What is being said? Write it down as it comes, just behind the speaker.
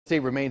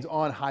State remains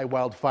on high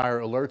wildfire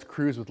alerts.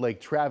 Crews with Lake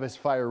Travis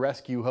Fire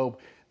Rescue hope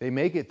they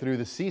make it through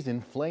the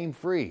season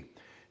flame-free.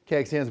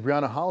 KXAN's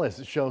Brianna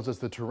Hollis shows us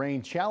the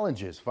terrain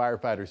challenges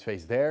firefighters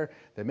face there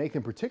that make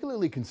them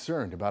particularly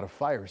concerned about a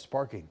fire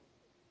sparking.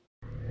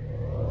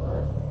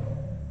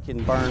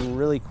 Can burn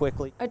really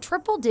quickly. A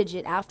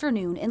triple-digit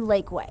afternoon in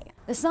Lakeway.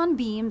 The sun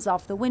beams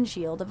off the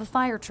windshield of a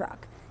fire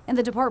truck, and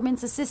the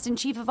department's assistant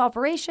chief of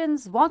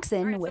operations walks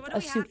in with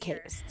a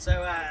suitcase. So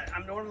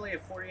I'm normally a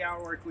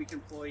 40-hour work week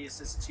employee,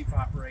 assistant chief of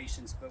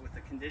operations, but with the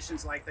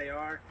conditions like they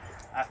are,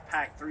 I've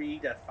packed 3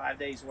 to 5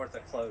 days worth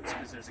of clothes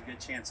because there's a good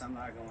chance I'm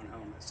not going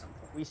home at some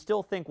point. We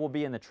still think we'll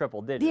be in the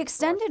triple digits. The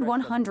extended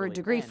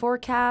 100-degree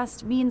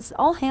forecast means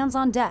all hands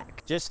on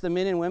deck. Just the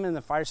men and women in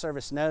the fire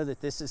service know that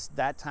this is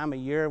that time of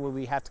year where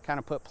we have to kind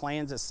of put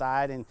plans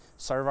aside and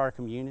serve our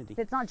community.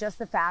 It's not just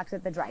the fact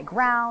that the dry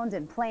ground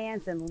and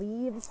plants and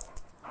leaves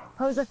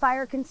pose a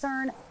fire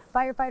concern.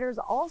 Firefighters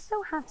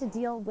also have to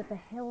deal with the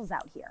hills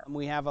out here.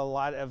 We have a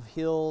lot of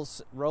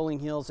hills, rolling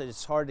hills that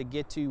it's hard to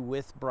get to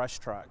with brush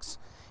trucks.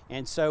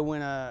 And so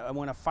when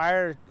a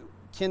fire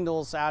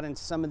kindles out in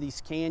some of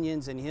these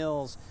canyons and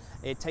hills,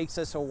 it takes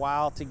us a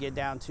while to get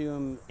down to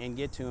them and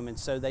get to them, and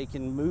so they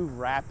can move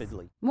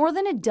rapidly. More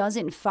than a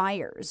dozen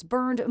fires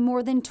burned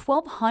more than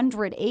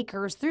 1,200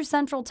 acres through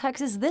central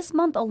Texas this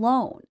month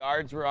alone.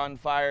 Yards were on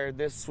fire.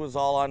 This was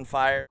all on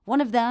fire.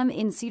 One of them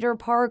in Cedar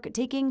Park,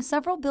 taking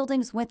several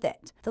buildings with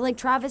it. The Lake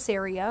Travis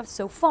area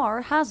so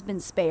far has been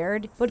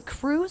spared, but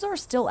crews are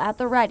still at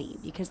the ready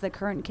because the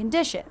current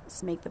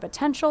conditions make the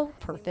potential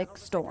perfect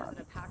storm.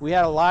 We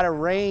had a lot of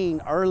rain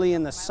early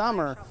in the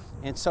summer,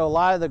 and so a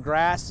lot of the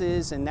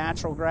grasses and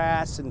natural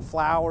grass and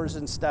flowers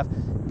and stuff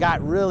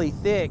got really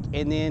thick,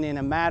 and then in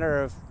a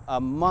matter of a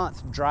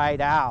month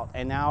dried out,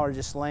 and now are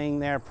just laying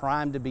there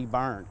primed to be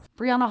burned.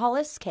 Brianna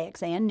Hollis,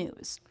 KXAN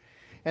News.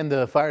 And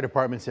the fire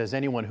department says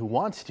anyone who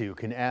wants to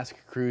can ask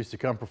crews to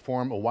come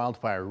perform a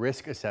wildfire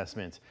risk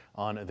assessment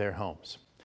on their homes.